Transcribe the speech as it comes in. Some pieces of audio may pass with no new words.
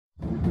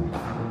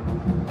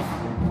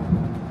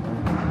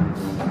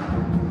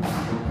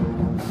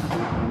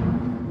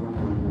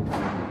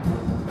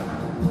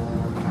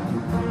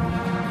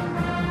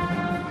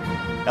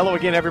Hello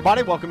again,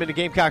 everybody. Welcome into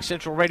Gamecock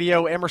Central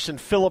Radio. Emerson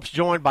Phillips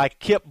joined by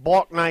Kip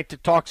Bouknight to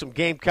talk some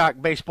Gamecock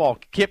baseball.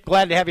 Kip,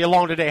 glad to have you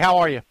along today. How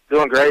are you?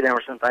 Doing great,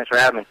 Emerson. Thanks for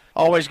having me.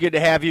 Always good to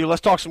have you.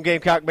 Let's talk some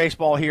Gamecock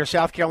baseball here.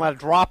 South Carolina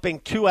dropping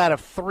 2 out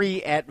of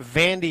 3 at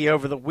Vandy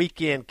over the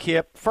weekend,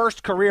 Kip.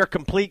 First career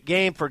complete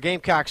game for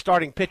Gamecock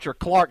starting pitcher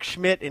Clark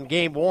Schmidt in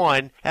Game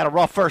 1. Had a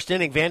rough first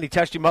inning. Vandy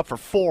touched him up for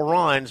 4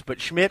 runs,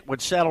 but Schmidt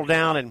would settle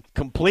down and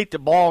complete the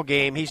ball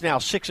game. He's now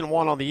 6-1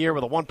 on the year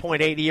with a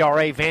 1.8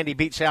 ERA. Vandy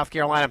beat South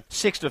Carolina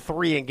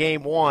 6-3 in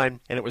Game 1,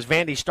 and it was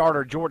Vandy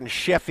starter Jordan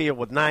Sheffield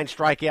with 9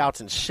 strikeouts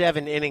and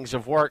 7 innings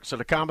of work. So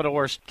the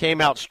Commodores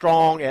came out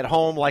strong at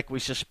home like we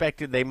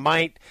suspected they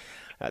might.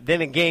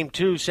 Then in Game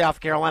 2, South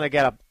Carolina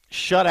got a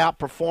shutout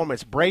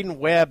performance. Braden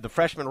Webb, the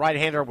freshman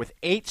right-hander, with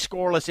 8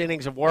 scoreless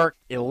innings of work,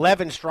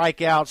 11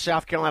 strikeouts.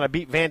 South Carolina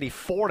beat Vandy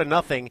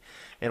 4-0,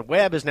 and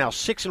Webb is now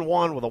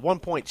 6-1 with a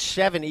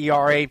 1.7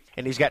 ERA,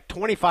 and he's got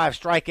 25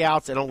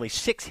 strikeouts and only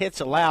 6 hits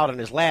allowed in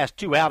his last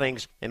 2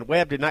 outings. And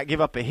Webb did not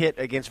give up a hit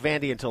against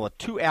Vandy until a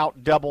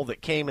 2-out double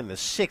that came in the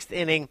 6th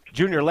inning.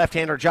 Junior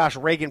left-hander Josh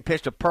Reagan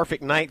pitched a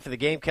perfect night for the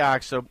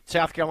Gamecocks, so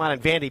South Carolina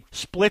and Vandy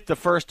split the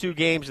first 2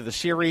 games of the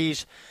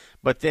series.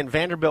 But then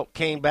Vanderbilt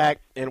came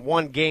back and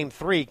won Game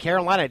 3.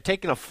 Carolina had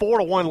taken a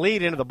 4-1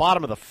 lead into the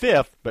bottom of the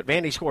 5th, but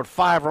Vandy scored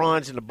 5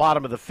 runs in the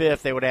bottom of the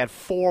 5th. They would add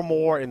 4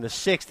 more in the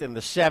 6th and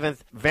the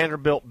 7th.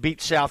 Vanderbilt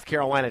beat South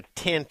Carolina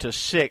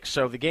 10-6.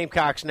 So the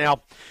Gamecocks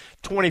now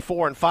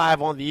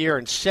 24-5 on the year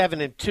and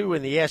 7-2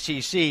 in the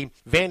SEC.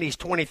 Vandy's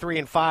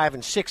 23-5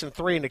 and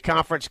 6-3 in the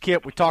conference.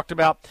 Kip, we talked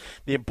about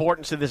the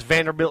importance of this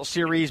Vanderbilt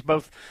series.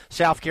 Both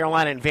South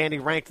Carolina and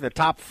Vandy ranked in the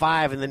top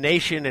 5 in the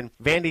nation, and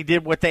Vandy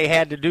did what they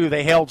had to do.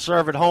 They held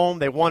serve at home.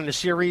 They won the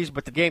series,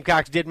 but the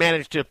Gamecocks did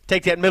manage to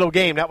take that middle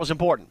game. That was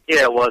important.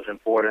 Yeah, it was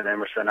important,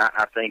 Emerson.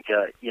 I think,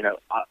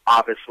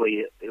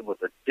 obviously it was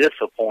a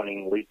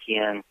disappointing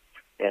weekend,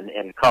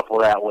 and couple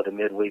that with a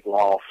midweek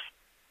loss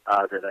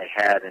that they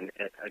had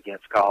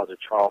against College of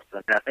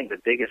Charleston. And I think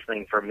the biggest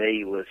thing for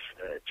me was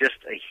just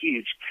a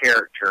huge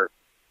character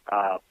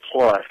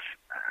plus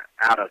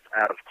out of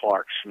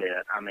Clark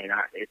Schmidt. I mean,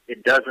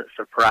 it doesn't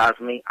surprise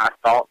me. I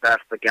thought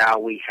that's the guy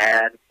we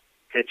had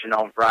pitching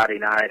on Friday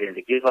night, and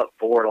to give up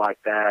 4 like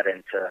that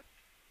and to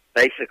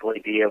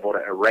basically be able to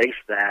erase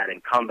that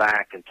and come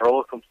back and throw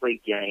a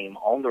complete game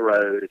on the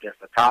road against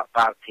the top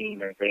 5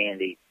 team in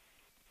Vandy,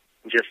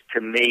 just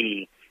to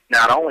me,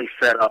 not only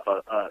set up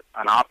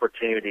an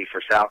opportunity for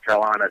South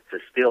Carolina to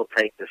still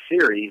take the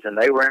series, and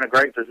they were in a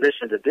great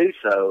position to do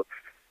so,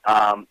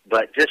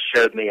 but just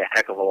showed me a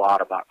heck of a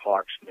lot about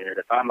Clark Schmidt.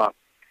 If I'm a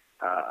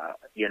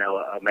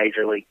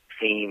major league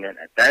team, and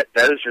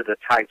those are the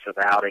types of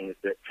outings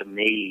that, to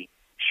me,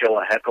 show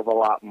a heck of a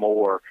lot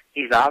more.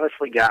 He's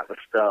obviously got the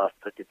stuff,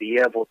 but to be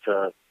able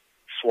to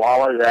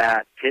swallow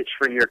that, pitch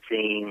for your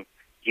team,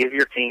 give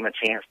your team a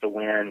chance to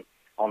win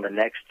on the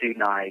next 2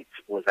 nights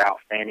was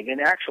outstanding.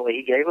 And actually,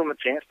 he gave them a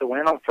chance to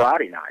win on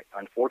Friday night.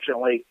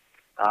 Unfortunately,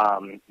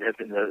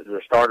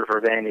 the starter for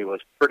Vandy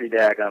was pretty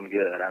daggum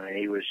good. I mean,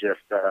 he was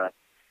just,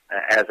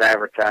 as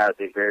advertised,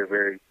 a very,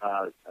 very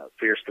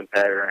fierce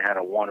competitor and had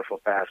a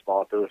wonderful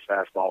fastball, threw his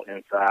fastball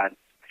inside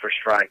for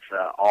strikes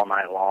all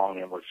night long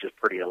and was just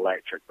pretty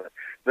electric. But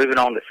moving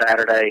on to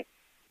Saturday,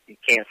 you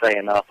can't say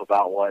enough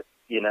about what,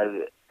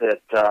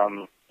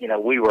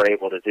 we were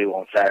able to do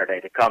on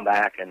Saturday to come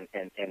back and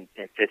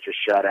pitch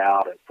a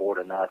shutout at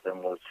 4-0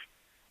 was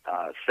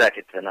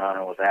second to none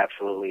and was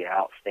absolutely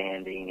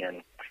outstanding.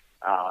 And,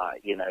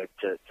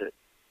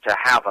 to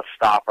have a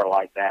stopper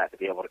like that to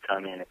be able to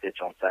come in and pitch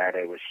on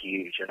Saturday was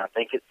huge. And I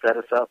think it set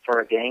us up for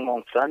a game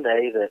on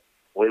Sunday that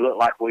we looked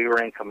like we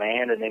were in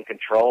command and in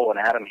control, and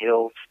Adam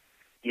Hill's,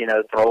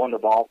 throwing the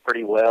ball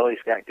pretty well. He's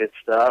got good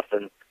stuff.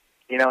 And,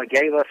 it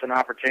gave us an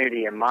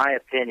opportunity. In my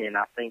opinion,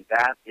 I think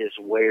that is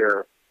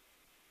where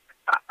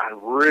I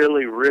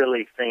really,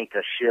 really think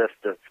a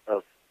shift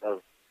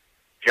of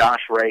Josh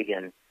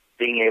Reagan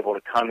being able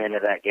to come into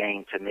that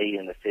game, to me,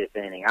 in the 5th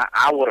inning.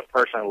 I would have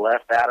personally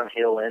left Adam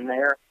Hill in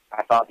there.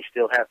 I thought he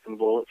still had some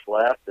bullets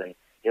left, and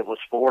it was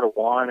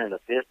 4-1 in the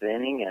 5th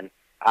inning, and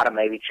I'd have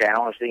maybe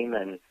challenged him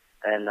and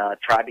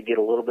tried to get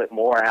a little bit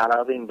more out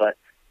of him. But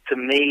to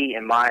me,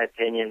 in my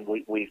opinion,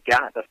 we've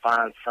got to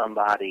find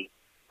somebody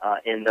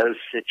in those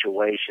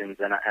situations,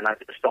 and I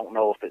just don't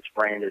know if it's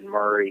Brandon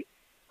Murray.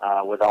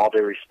 With all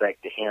due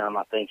respect to him,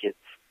 I think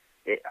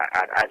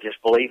I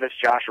just believe it's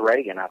Josh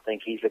Reagan. I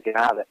think he's a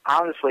guy that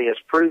honestly has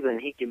proven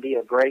he can be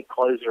a great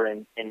closer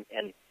and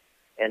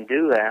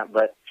do that.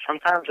 But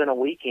sometimes in a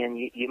weekend,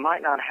 you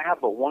might not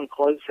have but one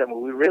close. I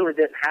mean, we really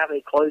didn't have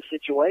a close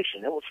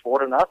situation. It was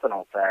 4-0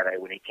 on Saturday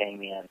when he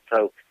came in.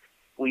 So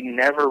we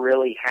never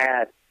really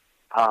had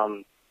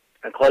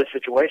a close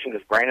situation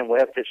because Brandon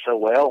Webb pitched so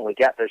well, and we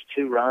got those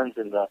 2 runs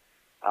in the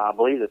I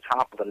believe the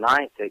top of the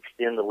 9th to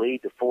extend the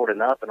lead to 4-0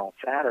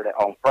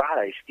 on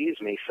Friday.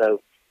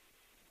 So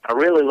I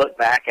really look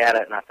back at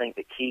it, and I think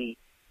the key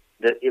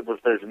that it was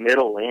those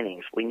middle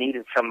innings. We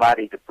needed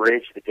somebody to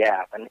bridge the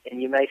gap, and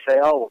you may say,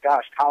 oh well,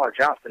 gosh, Tyler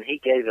Johnston,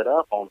 he gave it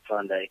up on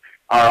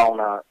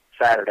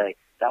Saturday.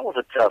 that was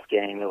a tough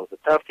game. It was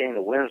a tough game.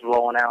 The wind's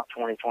blowing out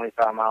 20,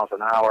 25 miles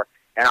an hour.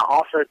 And I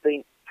also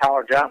think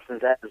Tyler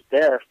Johnson's at his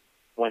best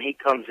when he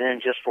comes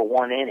in just for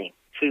one inning,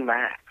 two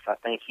max. I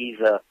think he's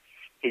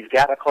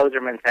got a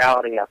closer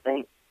mentality. I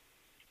think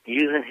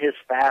using his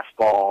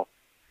fastball,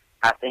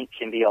 I think,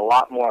 can be a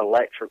lot more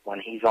electric when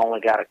he's only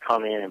got to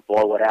come in and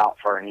blow it out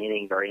for an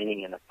inning or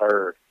inning and a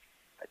third.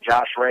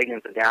 Josh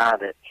Reagan's a guy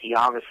that he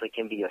obviously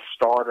can be a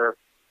starter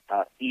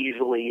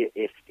easily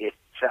if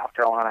South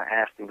Carolina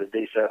asked him to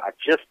do so. I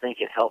just think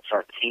it helps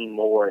our team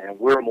more, and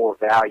we're more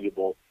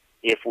valuable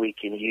if we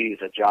can use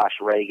a Josh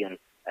Reagan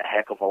a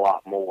heck of a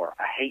lot more.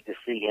 I hate to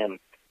see him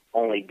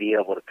only be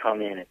able to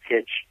come in and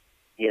pitch,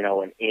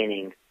 an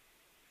inning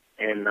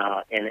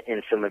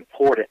in some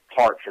important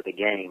parts of the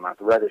game. I'd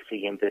rather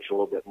see him pitch a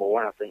little bit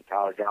more, and I think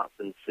Tyler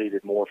Johnson's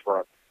suited more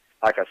for,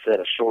 like I said,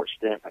 a short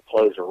stint, a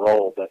closer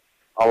role. But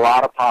a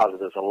lot of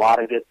positives, a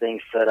lot of good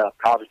things set up.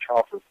 College of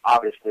Charleston's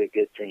obviously a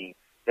good team.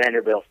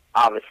 Vanderbilt's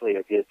obviously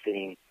a good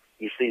team.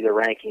 You see the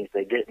rankings,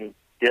 they didn't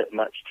dip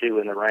much too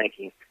in the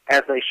rankings,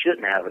 as they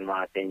shouldn't have, in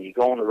my opinion. You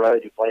go on the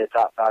road, you play a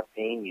top 5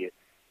 team,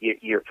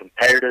 you're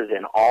competitive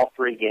in all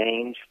 3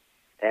 games,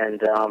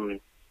 and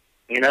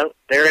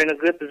they're in a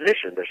good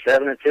position. They're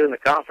 7-2 in the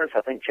conference.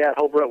 I think Chad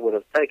Holbrook would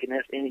have taken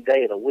this any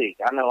day of the week.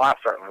 I know I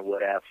certainly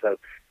would have. So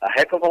a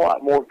heck of a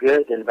lot more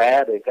good than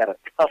bad. They've got a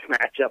tough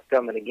matchup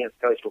coming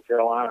against Coastal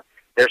Carolina.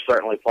 They're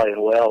certainly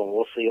playing well, and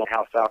we'll see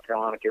how South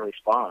Carolina can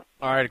respond.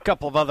 All right, a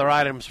couple of other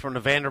items from the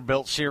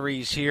Vanderbilt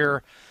series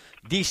here.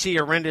 D.C.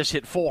 Arendis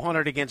hit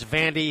 .400 against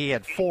Vandy. He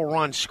had 4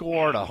 runs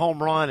scored, a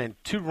home run, and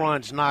 2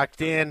 runs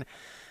knocked in.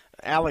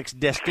 Alex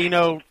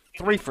Destino,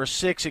 3 for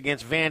 6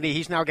 against Vandy.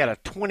 He's now got a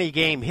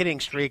 20-game hitting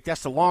streak.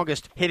 That's the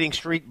longest hitting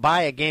streak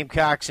by a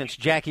Gamecock since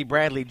Jackie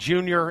Bradley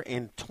Jr.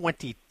 in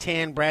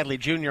 2010. Bradley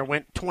Jr.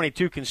 went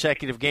 22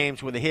 consecutive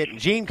games with a hit. And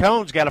Gene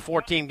Cohn's got a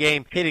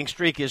 14-game hitting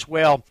streak as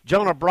well.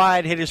 Jonah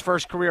Bride hit his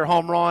first career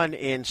home run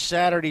in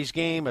Saturday's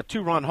game, a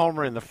 2-run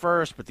homer in the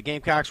first, but the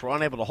Gamecocks were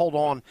unable to hold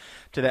on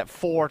to that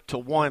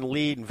 4-1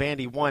 lead, and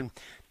Vandy won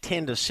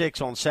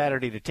 10-6 on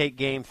Saturday to take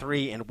Game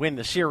 3 and win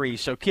the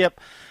series. So, Kip,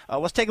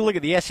 let's take a look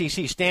at the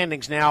SEC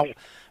standings now.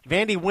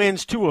 Vandy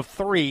wins 2 of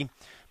 3,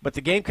 but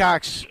the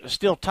Gamecocks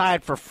still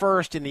tied for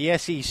first in the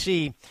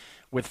SEC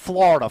with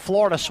Florida.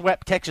 Florida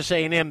swept Texas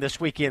A&M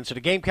this weekend, so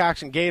the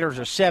Gamecocks and Gators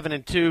are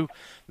 7-2.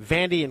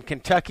 Vandy and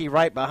Kentucky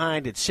right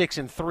behind at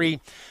 6-3.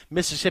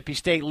 Mississippi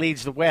State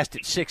leads the West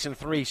at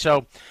 6-3.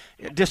 So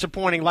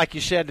disappointing, like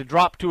you said, to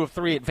drop 2 of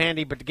 3 at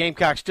Vandy, but the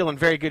Gamecocks still in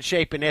very good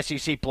shape in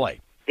SEC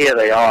play. Yeah,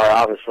 they are.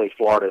 Obviously,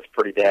 Florida's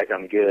pretty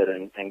daggone good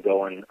and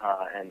going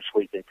and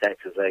sweeping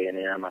Texas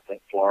A&M. I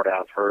think Florida,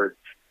 I've heard,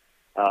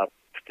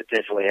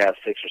 potentially have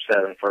 6 or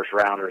 7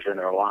 first-rounders in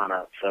their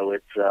lineup. So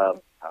it's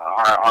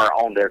are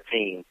on their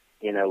team,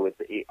 with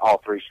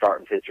all 3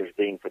 starting pitchers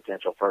being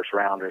potential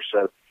first-rounders.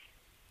 So,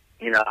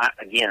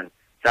 again,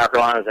 South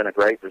Carolina's in a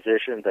great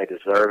position. They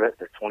deserve it.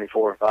 They're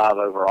 24-5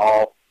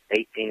 overall,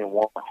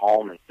 18-1 at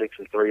home, and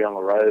 6-3 on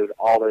the road.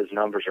 All those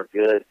numbers are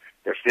good.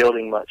 They're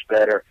fielding much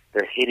better.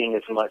 Their hitting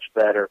is much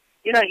better.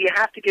 You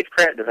have to give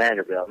credit to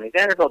Vanderbilt. I mean,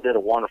 Vanderbilt did a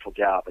wonderful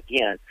job.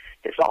 Again,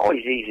 it's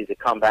always easy to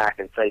come back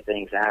and say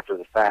things after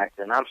the fact,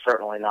 and I'm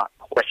certainly not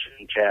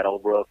questioning Chad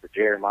Holbrook or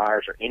Jerry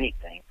Myers or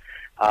anything.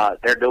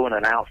 They're doing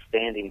an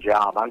outstanding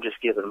job. I'm just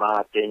giving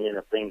my opinion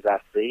of things I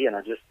see, and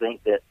I just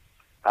think that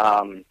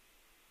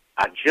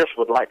I just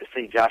would like to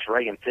see Josh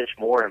Reagan pitch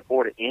more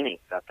important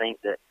innings. I think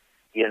that,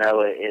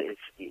 it's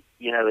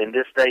in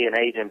this day and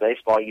age in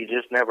baseball, you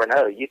just never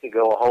know. You could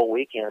go a whole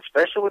weekend,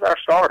 especially with our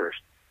starters.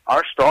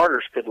 Our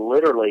starters could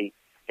literally,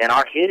 and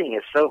our hitting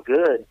is so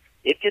good,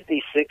 it could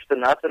be 6-0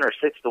 or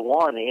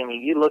 6-1. I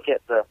mean, you look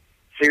at the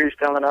series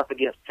coming up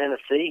against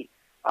Tennessee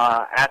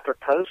after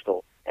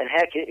Coastal, and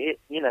heck,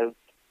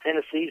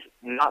 Tennessee's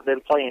not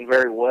been playing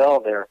very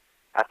well. They're,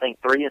 I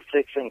think, 3-6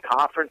 in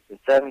conference and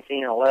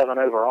 17-11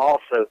 overall.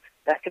 So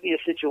that could be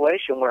a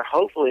situation where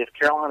hopefully if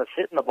Carolina's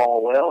hitting the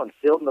ball well and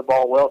fielding the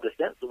ball well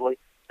defensively,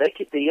 they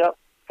could be up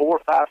 4,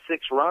 5,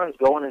 6 runs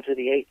going into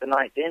the 8th and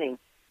 9th inning.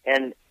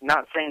 And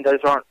not saying those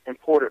aren't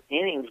important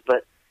innings,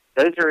 but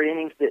those are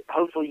innings that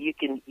hopefully you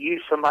can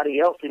use somebody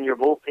else in your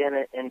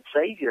bullpen and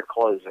save your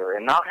closer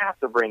and not have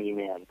to bring him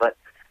in. But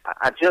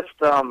I'd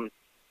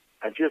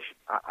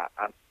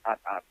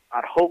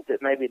hope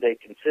that maybe they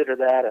consider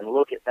that and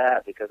look at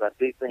that, because I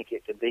do think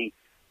it could be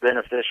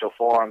beneficial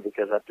for him,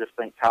 because I just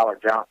think Tyler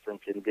Johnson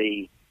can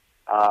be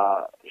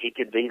he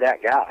could be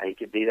that guy. He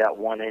could be that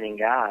one-inning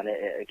guy. And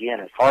again,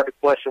 it's hard to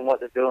question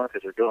what they're doing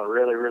because they're doing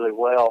really, really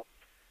well.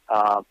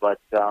 But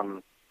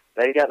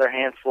they got their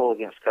hands full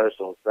against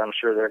Coastal. I'm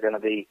sure they're going to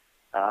be.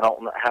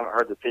 Haven't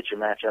heard the pitcher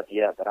matchup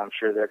yet, but I'm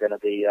sure they're going to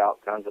be out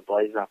guns a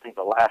blazing. I think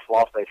the last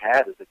loss they've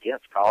had is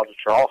against College of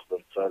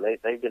Charleston. So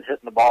they've been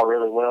hitting the ball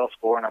really well,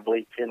 scoring, I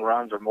believe, 10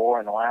 runs or more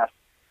in the last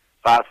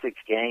 5-6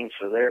 games.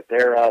 So they're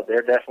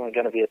definitely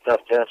going to be a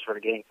tough test for the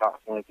Gamecocks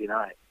Wednesday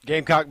night.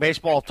 Gamecock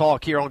baseball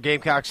talk here on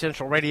Gamecock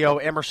Central Radio.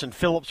 Emerson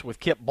Phillips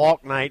with Kip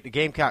Bouknight. The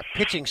Gamecock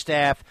pitching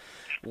staff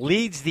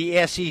leads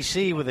the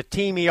SEC with a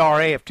team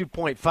ERA of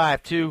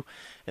 2.52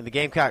 And the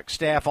Gamecock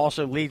staff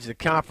also leads the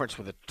conference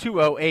with a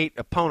 208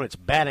 opponent's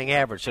batting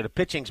average. So the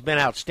pitching's been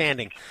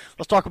outstanding.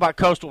 Let's talk about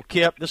Coastal,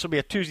 Kip. This will be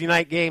a Tuesday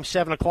night game,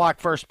 7 o'clock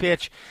first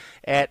pitch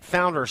at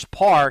Founders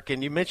Park.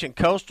 And you mentioned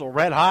Coastal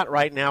red hot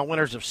right now,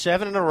 winners of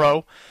 7 in a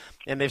row.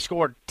 And they've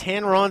scored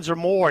 10 runs or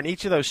more in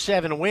each of those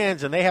 7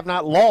 wins, and they have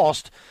not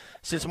lost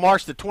since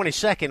March the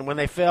 22nd when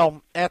they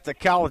fell at the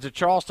College of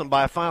Charleston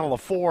by a final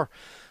of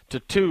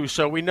 4-2.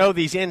 So we know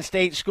these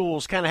in-state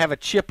schools kind of have a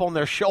chip on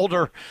their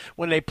shoulder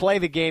when they play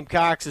the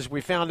Gamecocks, as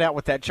we found out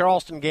with that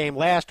Charleston game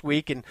last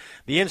week. And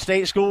the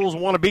in-state schools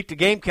want to beat the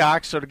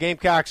Gamecocks, so the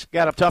Gamecocks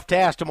got a tough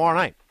task tomorrow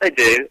night. They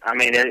do. I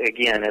mean,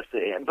 again,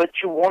 but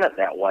you want it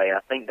that way. I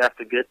think that's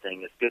a good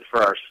thing. It's good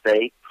for our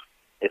state.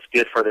 It's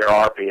good for their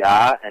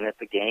RPI, and it's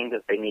a game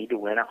that they need to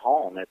win at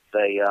home.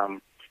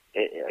 Again,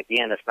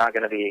 it's not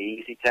going to be an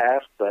easy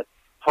task, but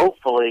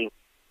hopefully,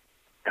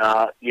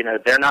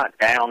 they're not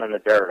down in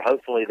the dirt.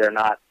 Hopefully, they're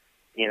not,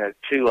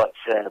 too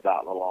upset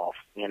about the loss.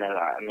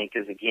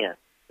 Because again,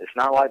 it's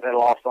not like they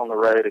lost on the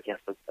road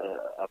against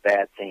a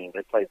bad team.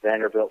 They played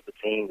Vanderbilt, the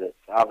team that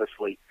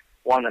obviously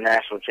won the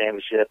national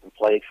championship and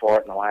played for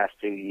it in the last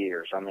 2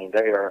 years. I mean,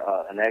 they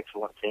are an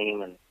excellent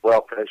team and well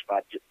coached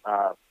by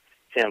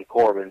Tim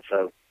Corbin.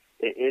 So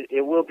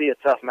it will be a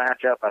tough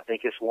matchup. I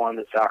think it's one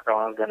that South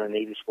Carolina's going to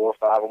need to score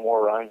 5 or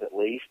more runs at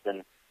least,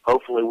 and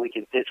hopefully we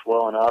can pitch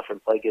well enough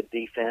and play good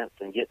defense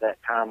and get that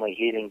timely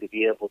hitting to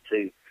be able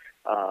to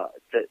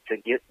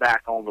get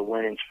back on the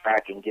winning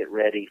track and get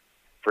ready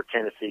for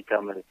Tennessee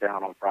coming to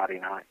town on Friday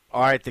night.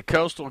 All right, the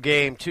Coastal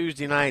game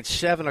Tuesday night,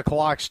 7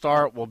 o'clock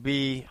start, will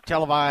be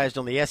televised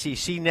on the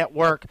SEC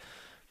network.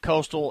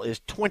 Coastal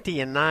is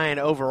 20-9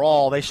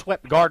 overall. They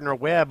swept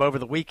Gardner-Webb over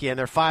the weekend.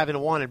 They're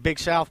 5-1 in Big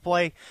South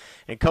play,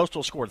 and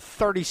Coastal scored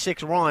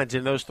 36 runs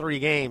in those 3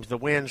 games, the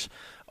wins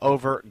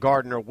over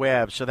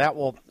Gardner-Webb. So that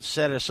will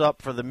set us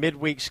up for the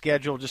midweek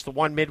schedule, just the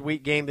one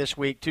midweek game this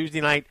week, Tuesday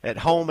night at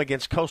home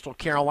against Coastal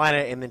Carolina,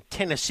 and then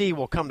Tennessee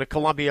will come to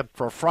Columbia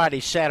for a Friday,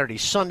 Saturday,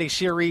 Sunday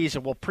series,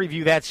 and we'll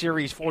preview that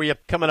series for you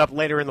coming up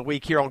later in the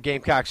week here on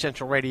Gamecock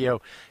Central Radio.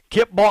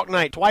 Kip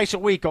Bouknight, twice a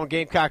week on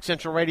Gamecock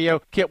Central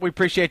Radio. Kip, we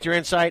appreciate your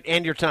insight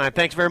and your time.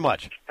 Thanks very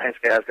much. Thanks,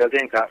 guys. Go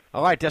Gamecock.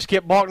 All right, that's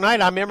Kip Bouknight.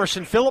 I'm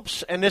Emerson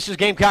Phillips, and this is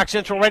Gamecock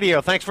Central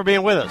Radio. Thanks for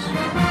being with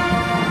us.